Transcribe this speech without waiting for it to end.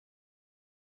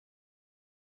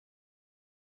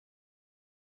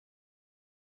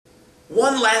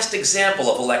One last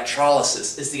example of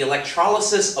electrolysis is the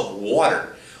electrolysis of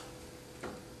water.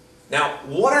 Now,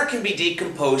 water can be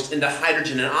decomposed into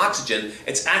hydrogen and oxygen.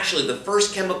 It's actually the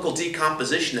first chemical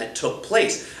decomposition that took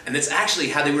place, and it's actually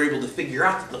how they were able to figure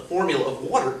out that the formula of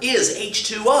water is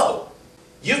H2O.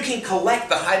 You can collect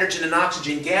the hydrogen and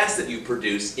oxygen gas that you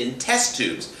produce in test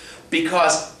tubes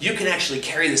because you can actually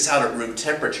carry this out at room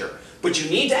temperature. But you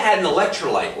need to add an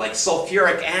electrolyte like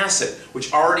sulfuric acid,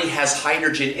 which already has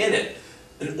hydrogen in it,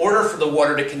 in order for the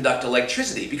water to conduct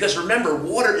electricity. Because remember,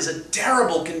 water is a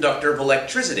terrible conductor of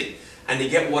electricity. And to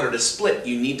get water to split,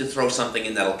 you need to throw something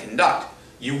in that'll conduct.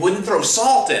 You wouldn't throw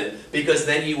salt in because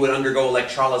then you would undergo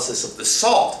electrolysis of the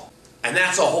salt. And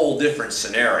that's a whole different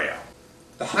scenario.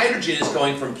 The hydrogen is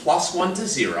going from +1 to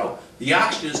 0. The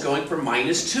oxygen is going from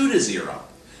 -2 to 0.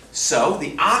 So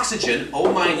the oxygen,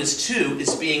 O-2,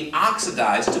 is being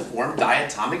oxidized to form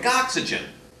diatomic oxygen.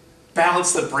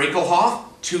 Balance the Brinkelhoff.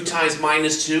 2 times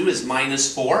 -2 is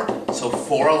 -4, so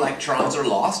 4 electrons are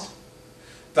lost.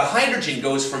 The hydrogen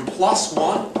goes from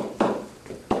 +1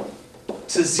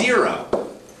 to 0.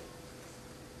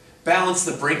 Balance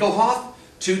the Brinkelhoff.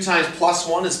 2 times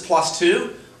 +1 is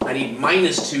 +2. I need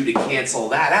 -2 to cancel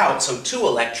that out, so 2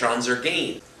 electrons are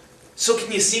gained. So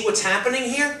can you see what's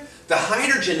happening here? The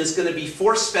hydrogen is going to be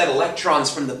force-fed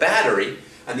electrons from the battery,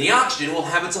 and the oxygen will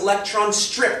have its electrons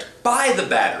stripped by the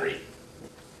battery.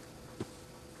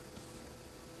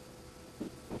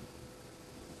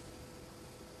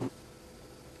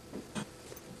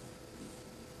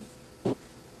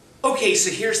 Okay, so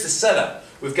here's the setup.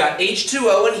 We've got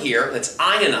H2O in here that's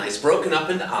ionized, broken up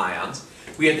into ions.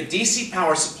 We have the DC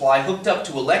power supply hooked up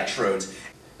to electrodes,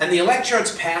 and the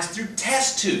electrodes pass through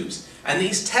test tubes. And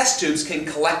these test tubes can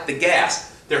collect the gas.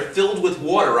 They're filled with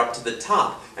water up to the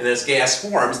top, and as gas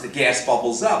forms, the gas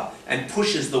bubbles up and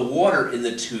pushes the water in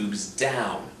the tubes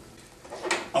down.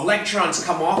 Electrons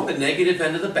come off the negative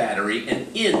end of the battery and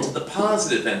into the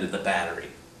positive end of the battery.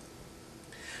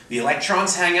 The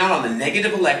electrons hang out on the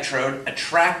negative electrode,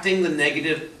 attracting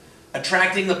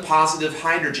the positive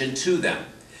hydrogen to them.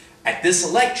 At this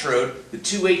electrode, the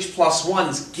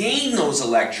 2H+1s gain those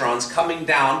electrons coming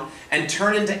down and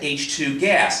turn into H2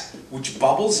 gas, which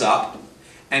bubbles up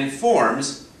and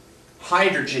forms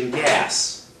hydrogen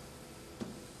gas.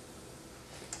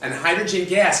 And hydrogen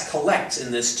gas collects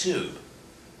in this tube.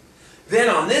 Then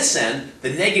on this end, the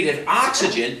negative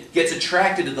oxygen gets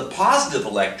attracted to the positive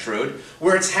electrode,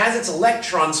 where it has its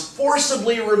electrons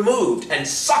forcibly removed and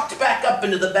sucked back up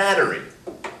into the battery.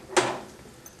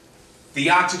 The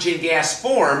oxygen gas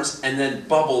forms and then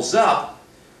bubbles up.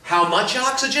 How much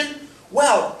oxygen?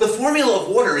 Well, the formula of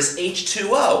water is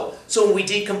H2O. So when we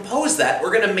decompose that,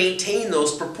 we're going to maintain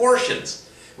those proportions.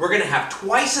 We're going to have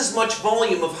twice as much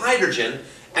volume of hydrogen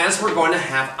as we're going to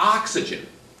have oxygen.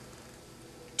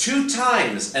 2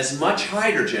 times as much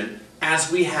hydrogen as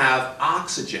we have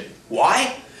oxygen.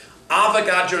 Why?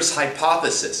 Avogadro's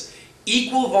hypothesis.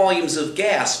 Equal volumes of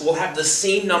gas will have the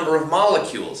same number of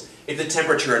molecules if the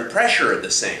temperature and pressure are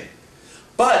the same.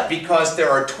 But because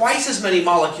there are twice as many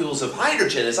molecules of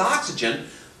hydrogen as oxygen,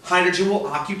 hydrogen will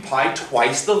occupy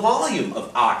twice the volume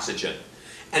of oxygen.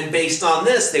 And based on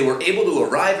this, they were able to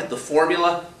arrive at the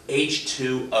formula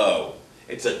H2O.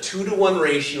 It's a 2-to-1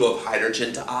 ratio of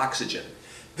hydrogen to oxygen.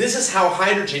 This is how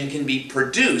hydrogen can be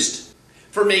produced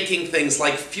for making things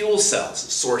like fuel cells,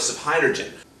 a source of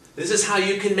hydrogen. This is how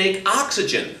you can make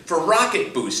oxygen for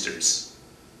rocket boosters.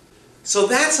 So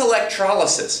that's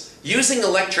electrolysis, using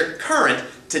electric current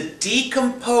to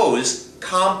decompose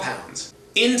compounds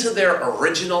into their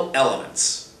original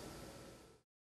elements.